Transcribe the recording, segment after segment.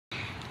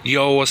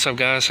Yo, what's up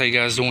guys? How you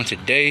guys doing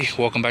today?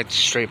 Welcome back to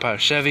Straight Pipe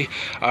Chevy.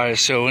 Alright,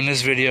 so in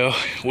this video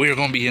we're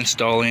going to be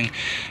installing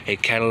a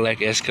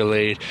Cadillac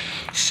Escalade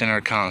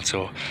center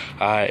console.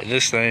 Alright,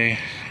 this thing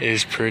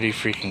is pretty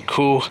freaking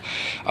cool.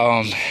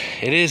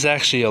 It is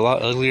actually a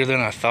lot uglier than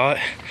I thought.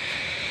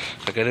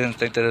 Like, I didn't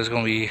think that it was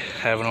going to be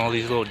having all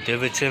these little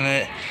divots in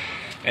it,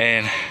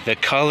 and the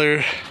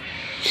color,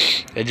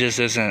 it just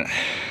isn't,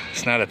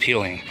 it's not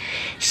appealing.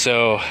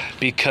 So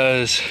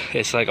because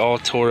it's like all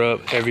tore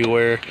up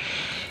everywhere,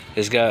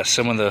 it's got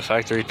some of the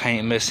factory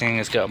paint missing,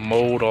 it's got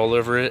mold all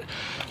over it,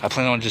 I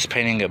plan on just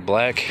painting it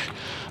black.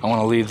 I want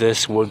to leave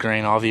this wood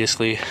grain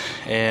obviously,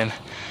 and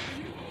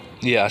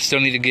yeah, I still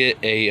need to get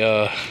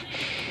a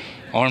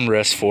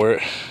armrest for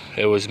it.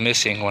 It was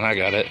missing when I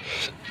got it,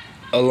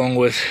 along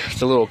with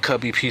the little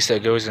cubby piece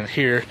that goes in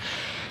here.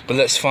 But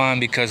that's fine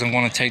because I'm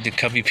going to take the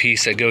cubby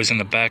piece that goes in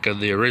the back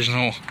of the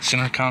original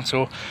center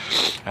console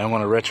and I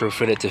want to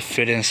retrofit it to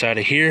fit inside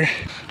of here.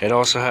 It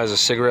also has a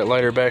cigarette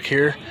lighter back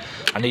here.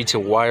 I need to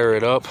wire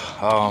it up.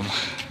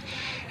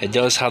 It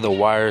does have the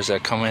wires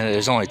that come in.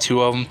 There's only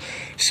 2 of them,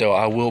 so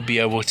I will be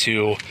able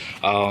to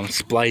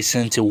splice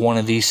into one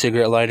of these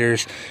cigarette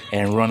lighters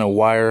and run a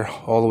wire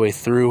all the way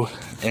through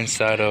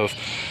inside of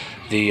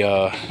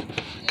the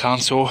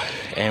console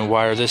and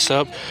wire this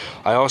up.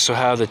 I also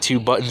have the 2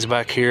 buttons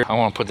back here. I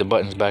want to put the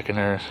buttons back in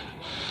there,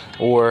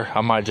 or I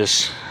might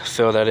just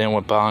fill that in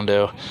with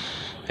Bondo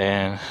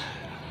and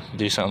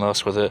do something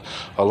else with it,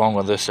 along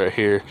with this right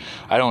here.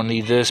 I don't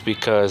need this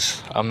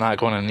because I'm not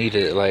going to need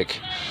it like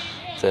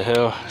the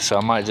hell, so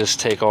I might just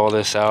take all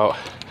this out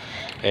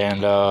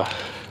and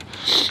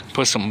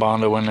put some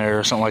Bondo in there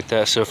or something like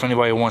that. So if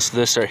anybody wants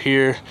this right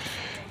here,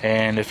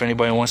 and if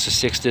anybody wants a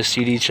 6-disc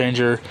CD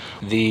changer,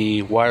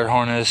 the wire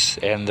harness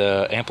and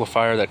the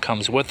amplifier that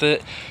comes with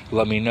it,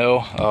 let me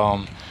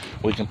know.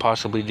 We can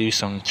possibly do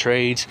some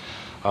trades.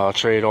 I'll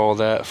trade all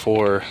that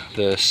for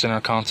the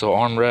center console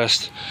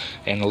armrest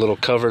and the little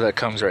cover that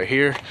comes right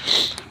here.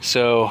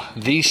 So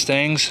these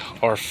things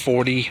are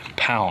 40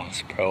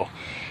 pounds, bro.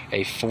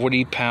 A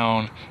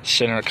 40-pound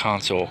center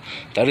console.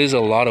 That is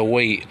a lot of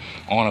weight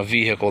on a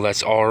vehicle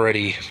that's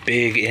already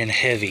big and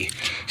heavy.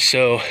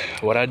 So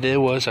what I did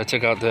was I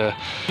took out the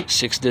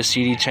 6-disc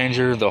CD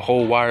changer, the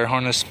whole wire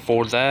harness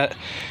for that,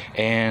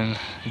 and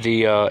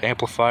the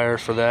amplifier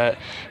for that,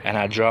 and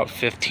I dropped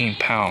 15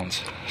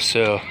 pounds.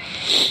 So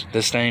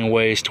this thing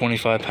weighs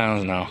 25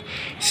 pounds now.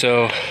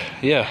 So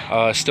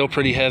yeah, still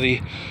pretty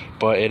heavy,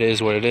 but it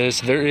is what it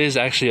is. There is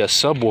actually a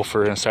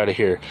subwoofer inside of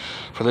here.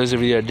 For those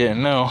of you that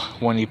didn't know,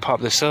 when you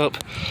pop this up,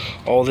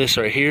 all this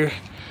right here,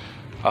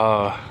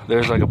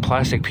 there's like a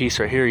plastic piece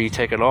right here. You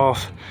take it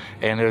off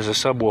and there's a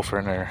subwoofer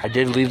in there. I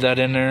did leave that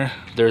in there.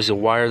 There's a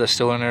wire that's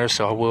still in there,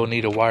 so I will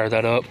need to wire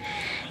that up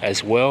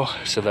as well,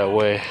 so that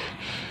way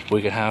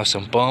we can have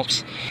some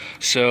bumps.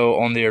 So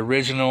on the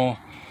original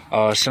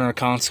center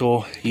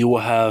console, you will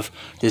have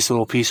this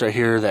little piece right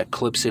here that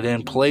clips it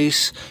in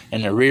place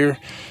in the rear,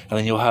 and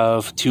then you'll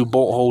have 2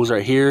 bolt holes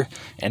right here,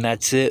 and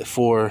that's it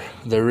for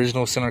the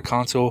original center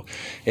console.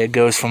 It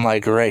goes from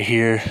like right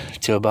here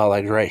to about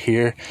like right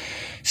here.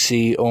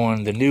 See,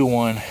 on the new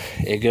one,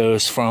 it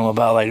goes from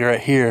about like right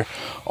here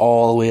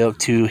all the way up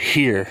to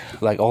here,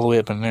 like all the way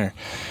up in there.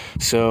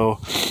 So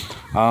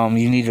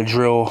you need to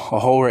drill a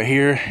hole right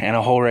here and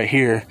a hole right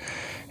here,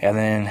 and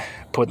then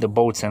put the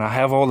bolts in. I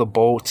have all the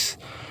bolts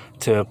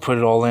to put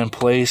it all in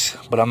place,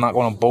 but I'm not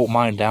going to bolt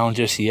mine down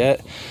just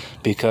yet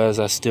because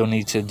I still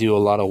need to do a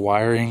lot of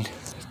wiring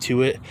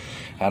to it.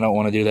 I don't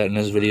want to do that in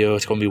this video.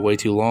 It's going to be way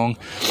too long.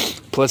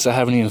 Plus, I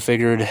haven't even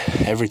figured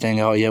everything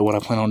out yet, what I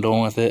plan on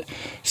doing with it.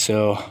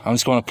 So I'm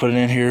just going to put it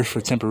in here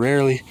for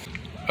temporarily.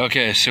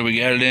 Okay, so we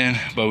got it in,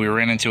 but we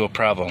ran into a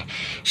problem.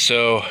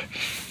 So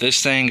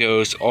this thing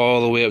goes all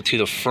the way up to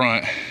the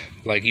front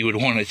like you would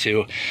want it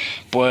to,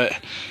 but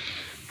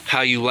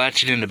how you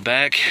latch it in the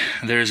back,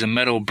 there's a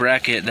metal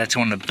bracket that's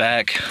on the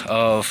back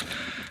of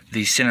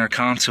the center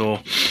console,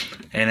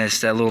 and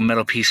it's that little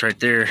metal piece right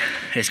there.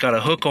 It's got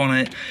a hook on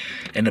it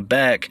in the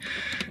back,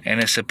 and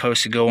it's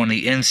supposed to go on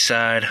the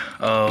inside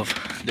of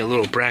the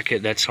little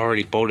bracket that's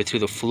already bolted to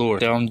the floor.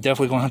 So I'm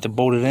definitely gonna have to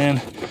bolt it in,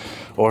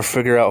 or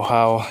figure out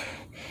how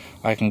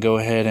I can go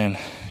ahead and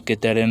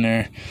get that in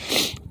there.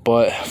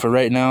 But for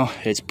right now,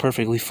 it's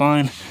perfectly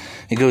fine.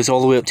 It goes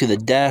all the way up to the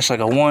dash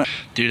like I want.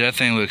 Dude, that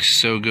thing looks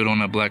so good on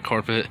that black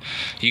carpet.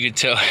 You can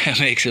tell it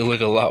makes it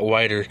look a lot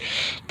whiter.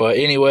 But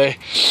anyway,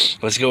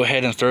 let's go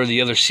ahead and throw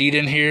the other seat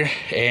in here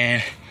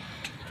and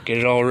get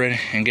it all ready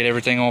and get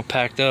everything all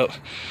packed up.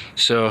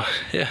 So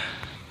yeah.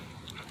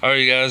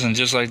 Alright guys, and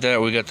just like that,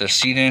 we got the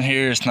seat in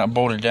here. It's not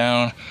bolted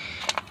down,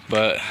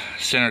 but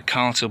center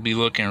console will be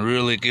looking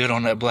really good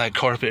on that black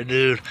carpet,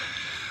 dude.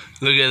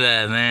 Look at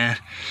that, man.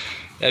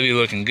 That'd be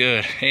looking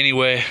good.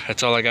 Anyway,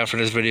 that's all I got for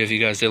this video. If you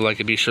guys did like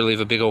it, be sure to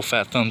leave a big old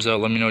fat thumbs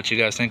up. Let me know what you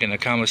guys think in the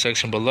comment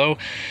section below.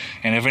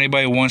 And if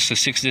anybody wants the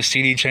 6-disc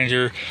CD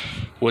changer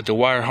with the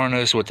wire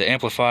harness, with the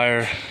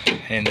amplifier,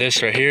 and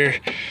this right here,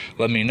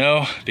 let me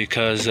know,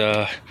 because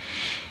yeah,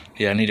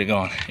 I need it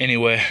gone.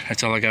 Anyway,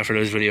 that's all I got for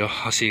this video.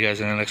 I'll see you guys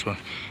in the next one.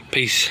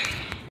 Peace.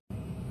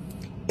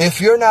 If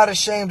you're not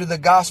ashamed of the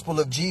gospel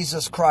of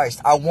Jesus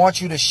Christ, I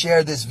want you to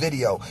share this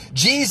video.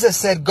 Jesus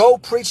said, go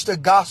preach the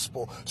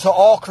gospel to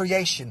all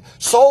creation.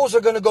 Souls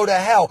are going to go to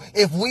hell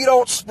if we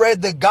don't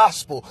spread the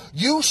gospel.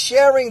 You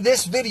sharing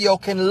this video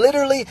can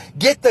literally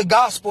get the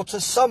gospel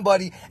to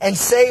somebody and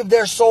save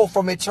their soul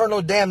from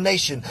eternal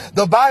damnation.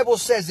 The Bible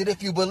says that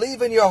if you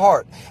believe in your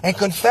heart and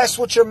confess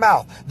with your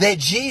mouth that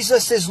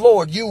Jesus is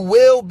Lord, you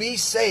will be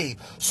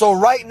saved. So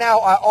right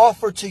now I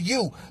offer to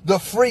you the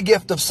free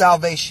gift of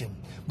salvation.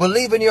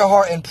 Believe in your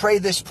heart and pray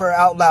this prayer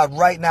out loud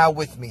right now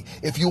with me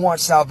if you want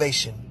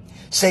salvation.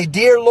 Say,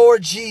 dear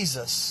Lord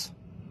Jesus,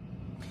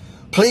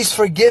 please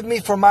forgive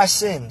me for my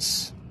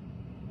sins.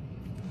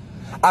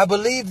 I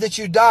believe that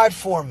you died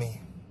for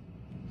me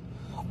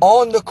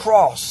on the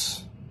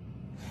cross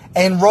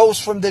and rose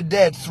from the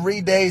dead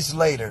 3 days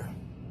later.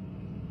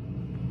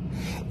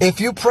 If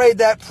you prayed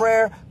that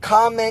prayer,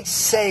 comment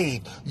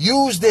saved.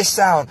 Use this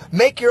sound.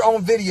 Make your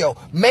own video.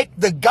 Make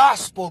the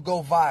gospel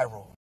go viral.